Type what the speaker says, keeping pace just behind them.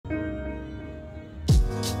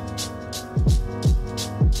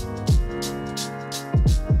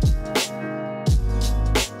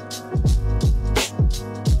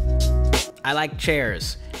I like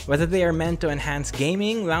chairs, whether they are meant to enhance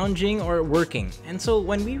gaming, lounging, or working. And so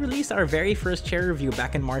when we released our very first chair review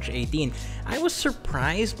back in March 18, I was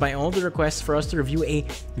surprised by all the requests for us to review a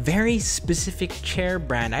very specific chair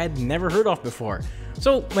brand I had never heard of before.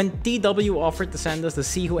 So when TW offered to send us the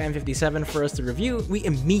Sihoo M57 for us to review, we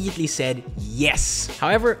immediately said yes.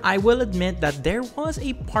 However, I will admit that there was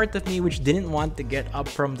a part of me which didn't want to get up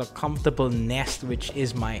from the comfortable nest which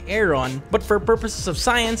is my Aeron, but for purposes of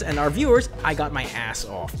science and our viewers, I got my ass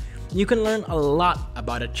off. You can learn a lot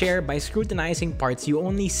about a chair by scrutinizing parts you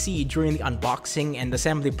only see during the unboxing and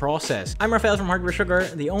assembly process. I'm Rafael from Hardware Sugar,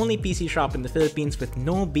 the only PC shop in the Philippines with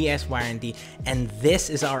no BS warranty, and this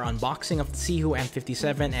is our unboxing of the Sihoo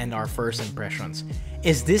M57 and our first impressions.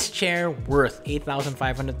 Is this chair worth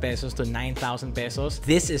 8,500 pesos to 9,000 pesos?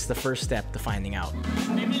 This is the first step to finding out.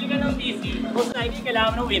 Bibili ka ng PC, most likely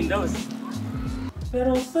kailangan ng Windows.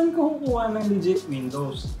 Pero saan ka kukuha ng legit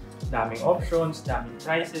Windows? Daming options, daming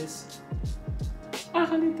prices.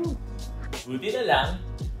 Kalito. Buti na lang,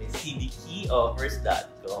 may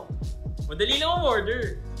cdkeyoffers.com. Madali lang ang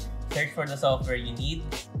order. Search for the software you need,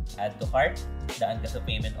 add to cart, daan ka sa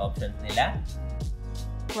payment options nila.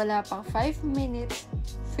 Wala pang 5 minutes,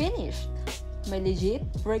 finished! May legit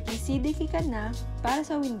working CDK ka na para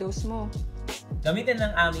sa Windows mo. Gamitin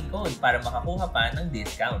ng aming code para makakuha pa ng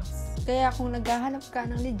discounts. Kaya kung naghahanap ka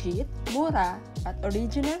ng legit, mura, at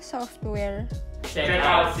original software, check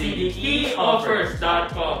out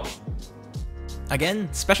cdkeyoffers.com. Again,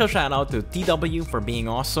 special shout out to TW for being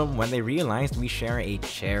awesome when they realized we share a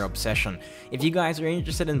chair obsession. If you guys are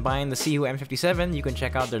interested in buying the Sihoo M57, you can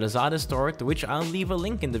check out their Lazada store, to which I'll leave a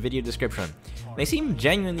link in the video description. They seem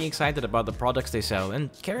genuinely excited about the products they sell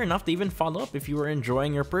and care enough to even follow up if you are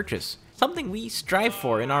enjoying your purchase. Something we strive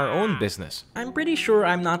for in our own business. I'm pretty sure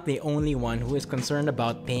I'm not the only one who is concerned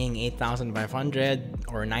about paying 8,500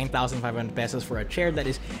 or 9,500 pesos for a chair that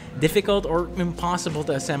is difficult or impossible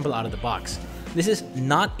to assemble out of the box. This is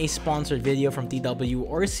not a sponsored video from TW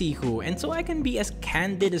or Sihoo, and so I can be as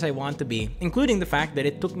candid as I want to be, including the fact that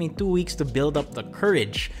it took me 2 weeks to build up the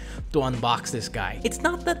courage to unbox this guy. It's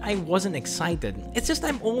not that I wasn't excited, it's just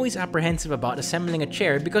I'm always apprehensive about assembling a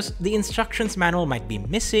chair because the instructions manual might be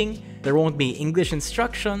missing, there won't be English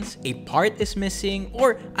instructions, a part is missing,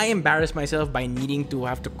 or I embarrass myself by needing to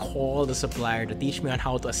have to call the supplier to teach me on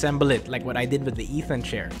how to assemble it, like what I did with the Ethan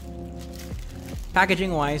chair.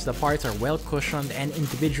 Packaging-wise, the parts are well cushioned and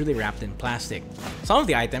individually wrapped in plastic. Some of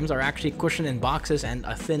the items are actually cushioned in boxes and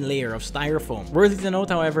a thin layer of styrofoam. Worthy to note,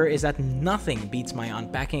 however, is that nothing beats my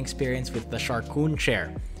unpacking experience with the Sharkoon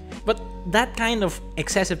chair. But that kind of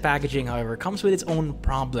excessive packaging, however, comes with its own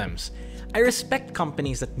problems. I respect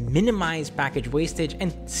companies that minimize package wastage,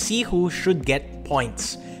 and Sihoo should get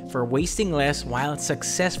points for wasting less while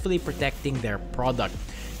successfully protecting their product.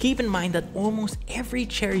 Keep in mind that almost every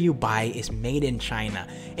chair you buy is made in China.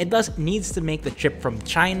 It thus needs to make the trip from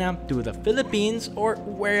China to the Philippines or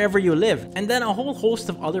wherever you live, and then a whole host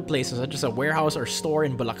of other places such as a warehouse or store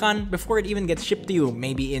in Bulacan before it even gets shipped to you,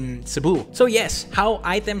 maybe in Cebu. So yes, how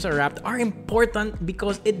items are wrapped are important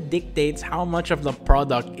because it dictates how much of the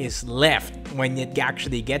product is left when it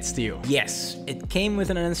actually gets to you. Yes, it came with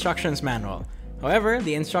an instructions manual. However,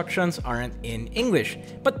 the instructions aren't in English,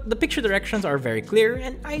 but the picture directions are very clear,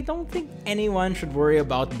 and I don't think anyone should worry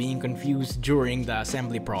about being confused during the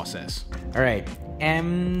assembly process. Alright,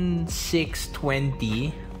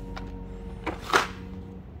 M620.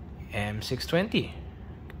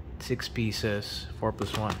 6 pieces, 4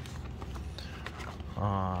 plus 1.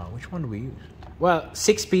 Which one do we use? Well,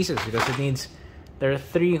 6 pieces because there are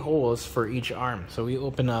 3 holes for each arm, so we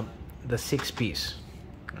open up the 6 piece.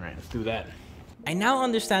 Alright, let's do that. I now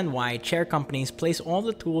understand why chair companies place all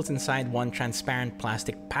the tools inside one transparent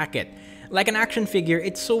plastic packet. Like an action figure,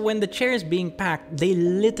 it's so when the chair is being packed, they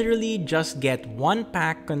literally just get one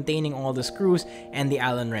pack containing all the screws and the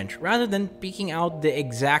Allen wrench, rather than picking out the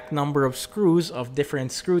exact number of screws of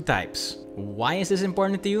different screw types. Why is this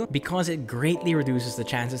important to you? Because it greatly reduces the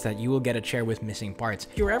chances that you will get a chair with missing parts.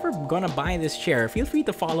 If you're ever gonna buy this chair, feel free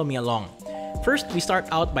to follow me along. First, we start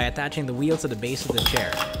out by attaching the wheels to the base of the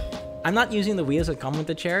chair. I'm not using the wheels that come with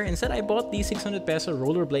the chair. Instead, I bought these 600 peso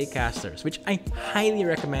Rollerblade casters, which I highly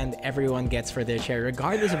recommend everyone gets for their chair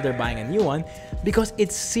regardless if they're buying a new one, because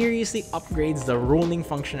it seriously upgrades the rolling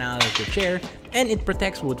functionality of the chair and it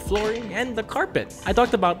protects wood flooring and the carpet. I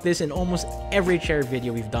talked about this in almost every chair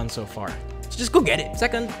video we've done so far. So just go get it.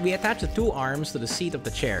 Second, we attach the two arms to the seat of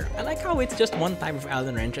the chair. I like how it's just one type of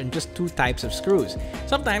Allen wrench and just two types of screws.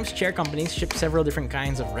 Sometimes chair companies ship several different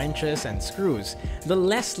kinds of wrenches and screws. The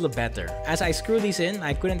less the better. As I screw these in,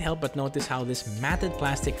 I couldn't help but notice how this matted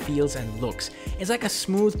plastic feels and looks. It's like a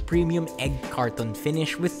smooth premium egg carton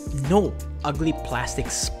finish with no ugly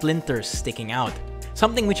plastic splinters sticking out.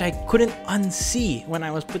 Something which I couldn't unsee when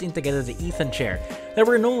I was putting together the Ethan chair. There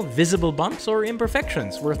were no visible bumps or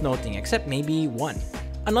imperfections worth noting, except maybe one.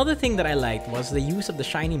 Another thing that I liked was the use of the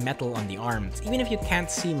shiny metal on the arms. Even if you can't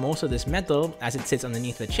see most of this metal as it sits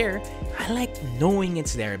underneath the chair, I like knowing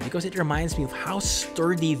it's there because it reminds me of how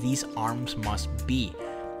sturdy these arms must be.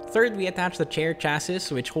 Third, we attach the chair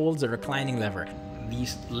chassis, which holds the reclining lever.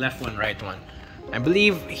 These left one, right one. I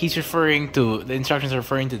believe he's referring to, the instructions are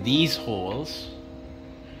referring to these holes.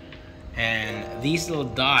 And these little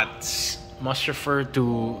dots must refer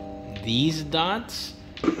to these dots.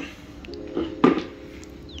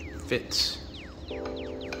 Fits.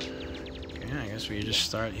 Yeah, I guess we just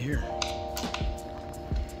start here.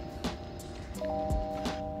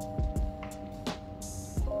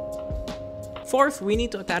 Fourth, we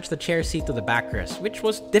need to attach the chair seat to the backrest, which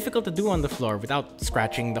was difficult to do on the floor without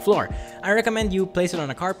scratching the floor. I recommend you place it on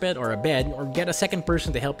a carpet or a bed, or get a second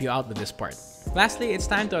person to help you out with this part. Lastly, it's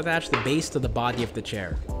time to attach the base to the body of the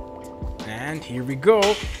chair. And here we go.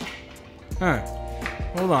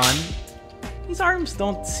 Hold on. These arms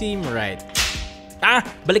don't seem right.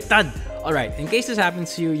 Baliktad! Alright, in case this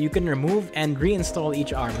happens to you, you can remove and reinstall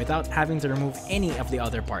each arm without having to remove any of the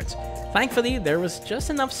other parts. Thankfully, there was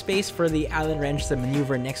just enough space for the Allen wrench to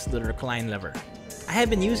maneuver next to the recline lever. I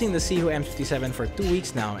have been using the Sihoo M57 for 2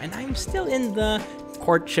 weeks now, and I'm still in the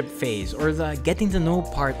courtship phase, or the getting to know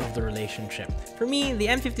part of the relationship. For me, the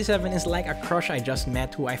M57 is like a crush I just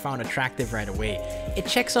met who I found attractive right away. It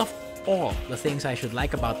checks off all the things I should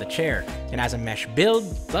like about the chair. It has a mesh build,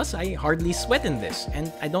 thus I hardly sweat in this,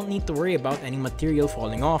 and I don't need to worry about any material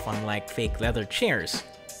falling off unlike fake leather chairs.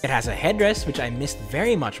 It has a headrest, which I missed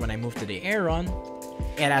very much when I moved to the Aeron.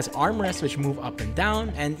 It has armrests which move up and down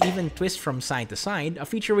and even twist from side to side, a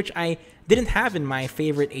feature which I didn't have in my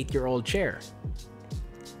favorite 8-year-old chair.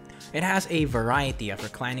 It has a variety of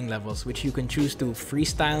reclining levels which you can choose to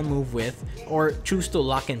freestyle move with or choose to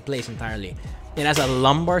lock in place entirely. It has a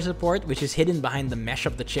lumbar support which is hidden behind the mesh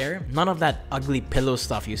of the chair, none of that ugly pillow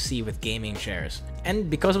stuff you see with gaming chairs. And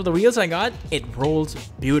because of the wheels I got, it rolls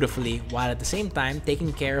beautifully while at the same time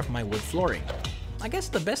taking care of my wood flooring. I guess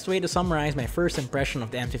the best way to summarize my first impression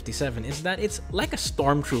of the M57 is that it's like a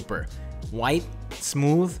stormtrooper. White,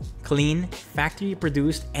 smooth, clean, factory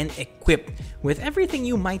produced, and equipped with everything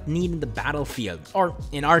you might need in the battlefield, or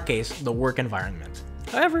in our case, the work environment.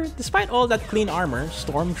 However, despite all that clean armor,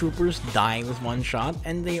 stormtroopers die with one shot,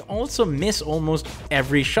 and they also miss almost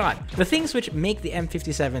every shot. The things which make the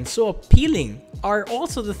M57 so appealing are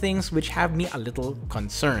also the things which have me a little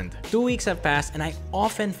concerned. 2 weeks have passed, and I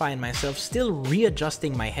often find myself still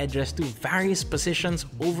readjusting my headrest to various positions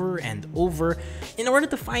over and over in order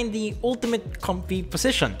to find the ultimate comfy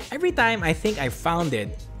position. Every time I think I've found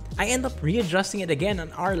it, I end up readjusting it again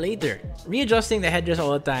an hour later. Readjusting the headrest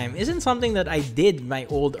all the time isn't something that I did in my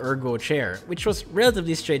old ergo chair, which was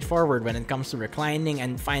relatively straightforward when it comes to reclining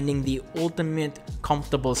and finding the ultimate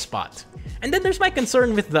comfortable spot. And then there's my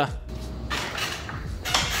concern with the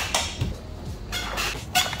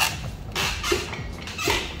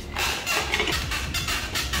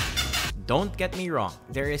Don't get me wrong,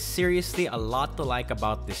 there is seriously a lot to like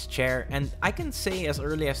about this chair, and I can say as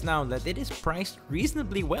early as now that it is priced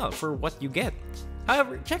reasonably well for what you get.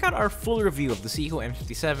 However, check out our full review of the Sihoo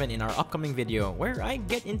M57 in our upcoming video, where I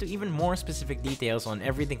get into even more specific details on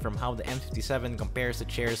everything from how the M57 compares to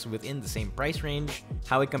chairs within the same price range,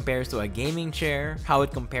 how it compares to a gaming chair, how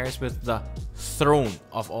it compares with the throne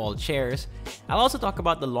of all chairs. I'll also talk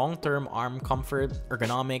about the long-term arm comfort,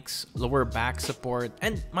 ergonomics, lower back support,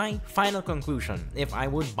 and my final conclusion if I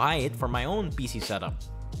would buy it for my own PC setup.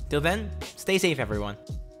 Till then, stay safe everyone.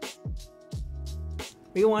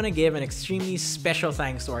 We want to give an extremely special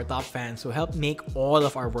thanks to our top fans who helped make all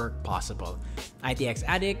of our work possible. ITX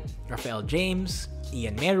Addict, Rafael James,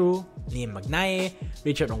 Ian Meru, Liam Magnaye,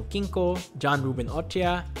 Richard Onkinko, John Ruben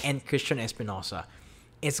Ochia, and Christian Espinosa.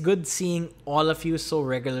 It's good seeing all of you so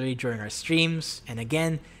regularly during our streams, and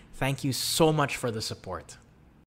again, thank you so much for the support.